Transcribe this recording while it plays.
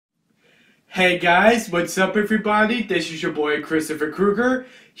Hey guys, what's up everybody? This is your boy Christopher Kruger,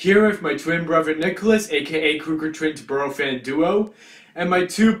 here with my twin brother Nicholas, aka Kruger Twins Burrow Fan Duo, and my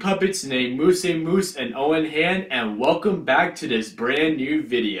two puppets named Moose and Owen Hand, and welcome back to this brand new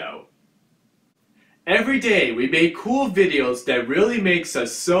video. Every day we make cool videos that really makes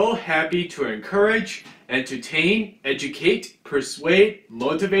us so happy to encourage, entertain, educate, persuade,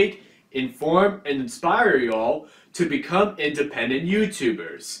 motivate, inform, and inspire you all to become independent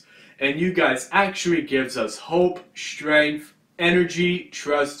YouTubers. And you guys actually gives us hope, strength, energy,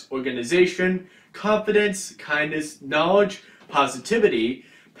 trust, organization, confidence, kindness, knowledge, positivity,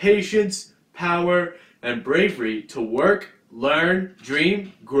 patience, power, and bravery to work, learn,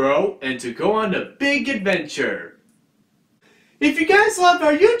 dream, grow, and to go on a big adventure. If you guys love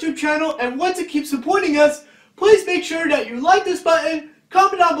our YouTube channel and want to keep supporting us, please make sure that you like this button,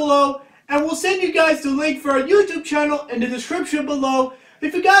 comment down below, and we'll send you guys the link for our YouTube channel in the description below.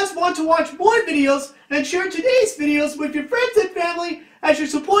 If you guys want to watch more videos and share today's videos with your friends and family, as your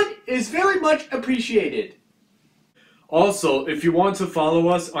support is very much appreciated. Also, if you want to follow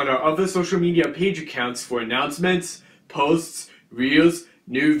us on our other social media page accounts for announcements, posts, reels,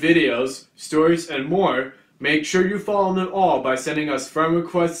 new videos, stories, and more, make sure you follow them all by sending us friend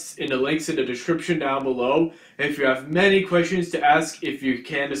requests in the links in the description down below, and if you have many questions to ask, if you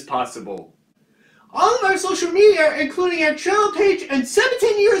can as possible. All of our social media, including our channel page and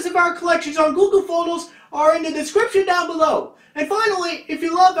 17 years of our collections on Google Photos, are in the description down below. And finally, if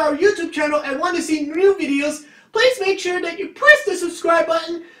you love our YouTube channel and want to see new videos, please make sure that you press the subscribe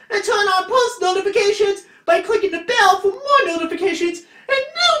button and turn on post notifications by clicking the bell for more notifications and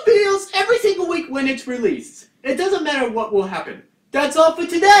new videos every single week when it's released. It doesn't matter what will happen. That's all for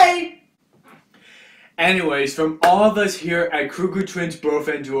today! Anyways, from all of us here at Kruger Twins Burrow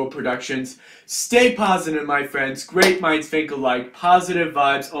Fan Duo Productions, stay positive, my friends. Great minds think alike. Positive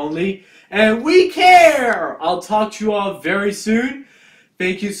vibes only. And we care! I'll talk to you all very soon.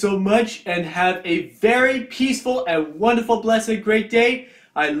 Thank you so much and have a very peaceful and wonderful, blessed, great day.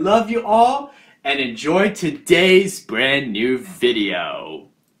 I love you all and enjoy today's brand new video.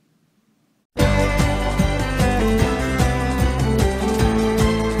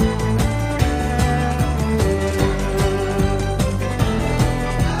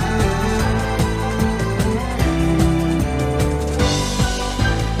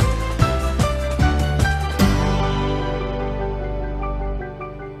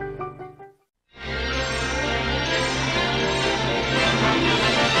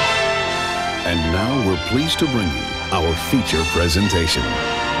 And now we're pleased to bring you our feature presentation.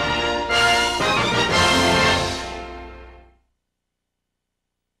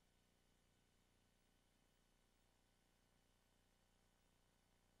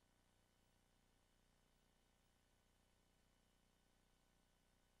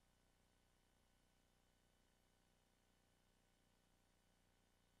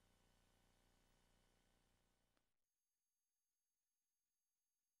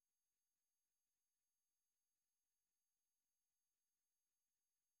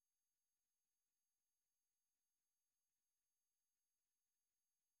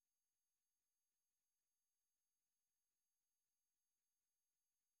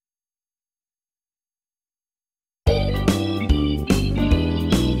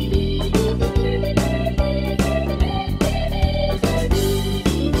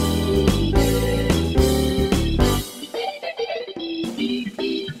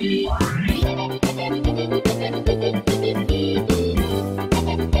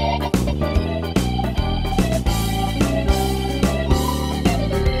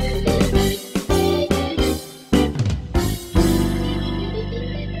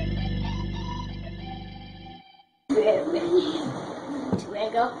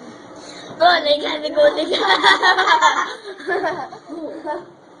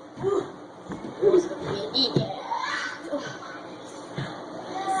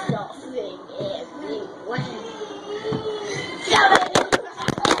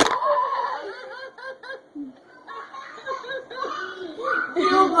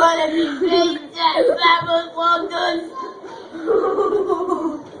 You're gonna be great at Fable Walkers.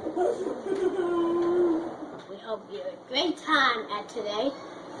 We hope you have a great time at today.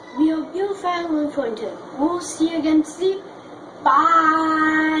 We hope your family fun too. We'll see you again soon.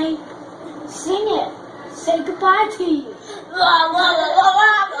 Bye. Sing it. Say goodbye to you. Bye.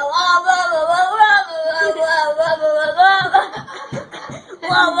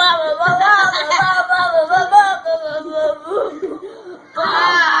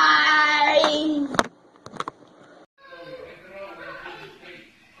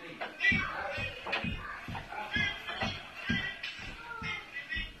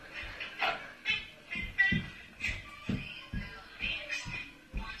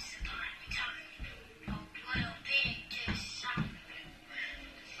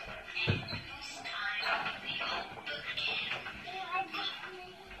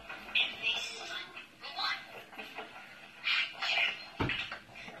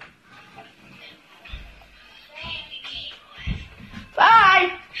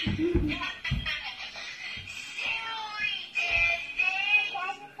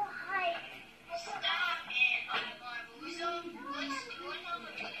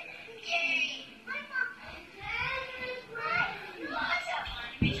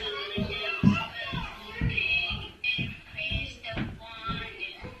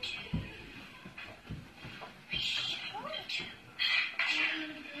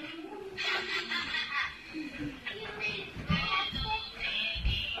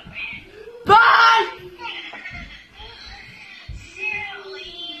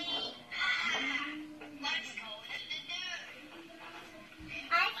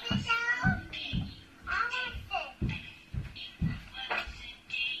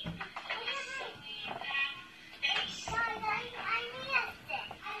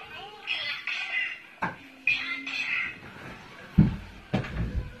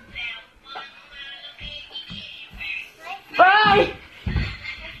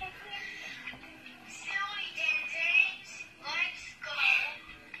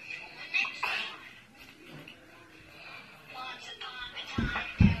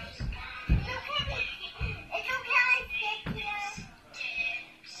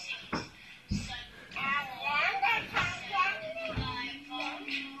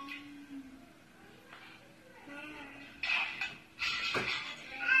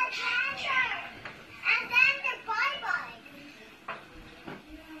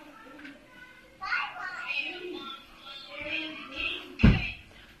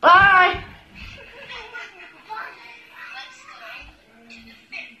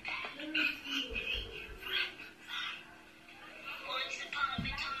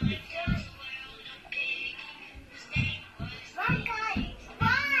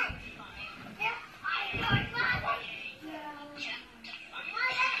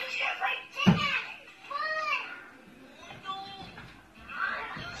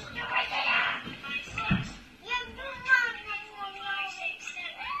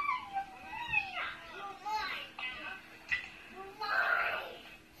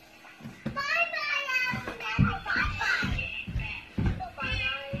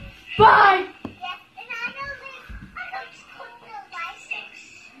 Bye! Bye!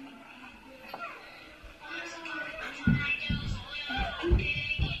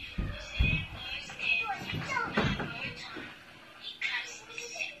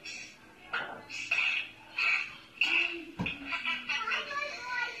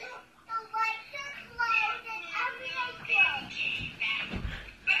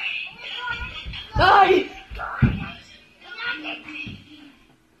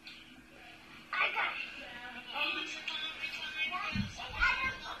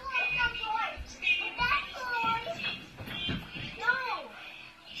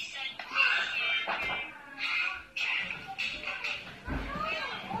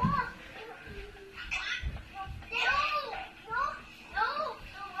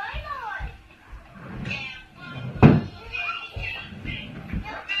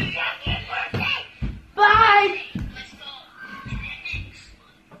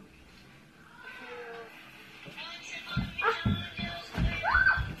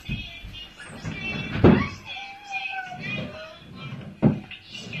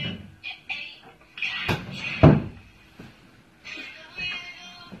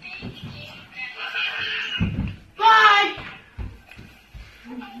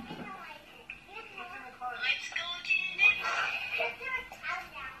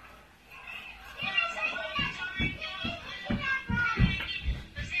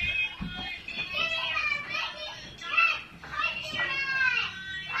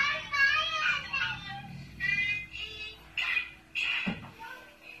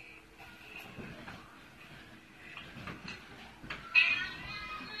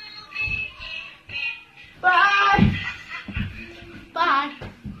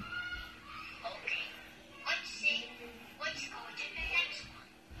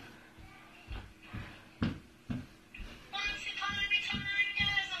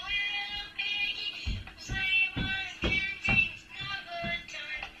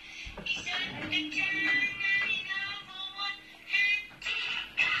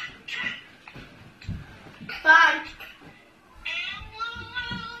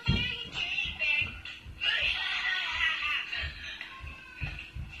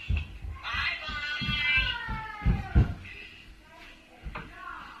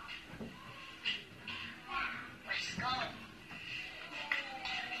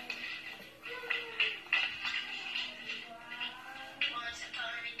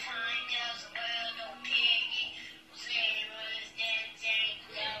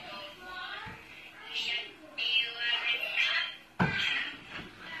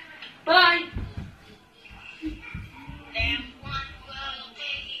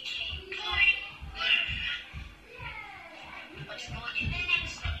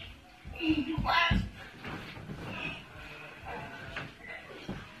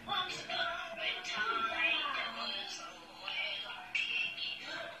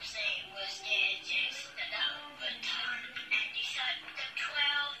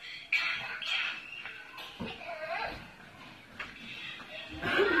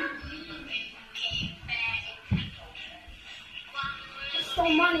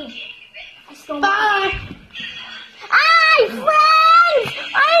 stole money. I stole money. Bye! Hi, friends!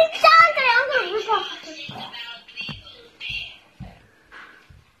 I'm sorry. I'm gonna rip off this.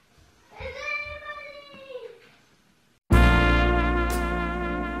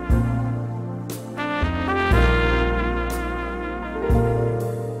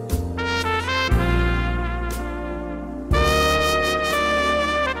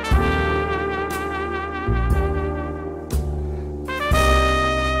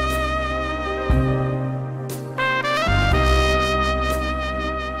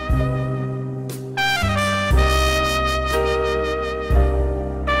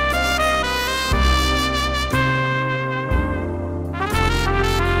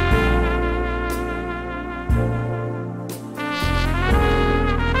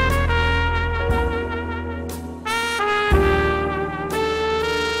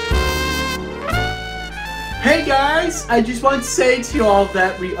 Hey guys, I just want to say to you all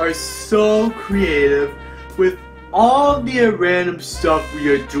that we are so creative with all the random stuff we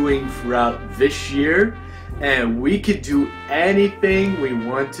are doing throughout this year, and we can do anything we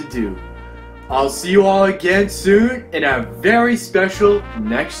want to do. I'll see you all again soon in a very special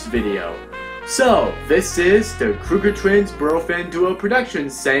next video. So, this is the Kruger Twins Burrow Fan Duo production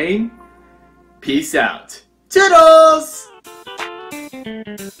saying, peace out. Toodles!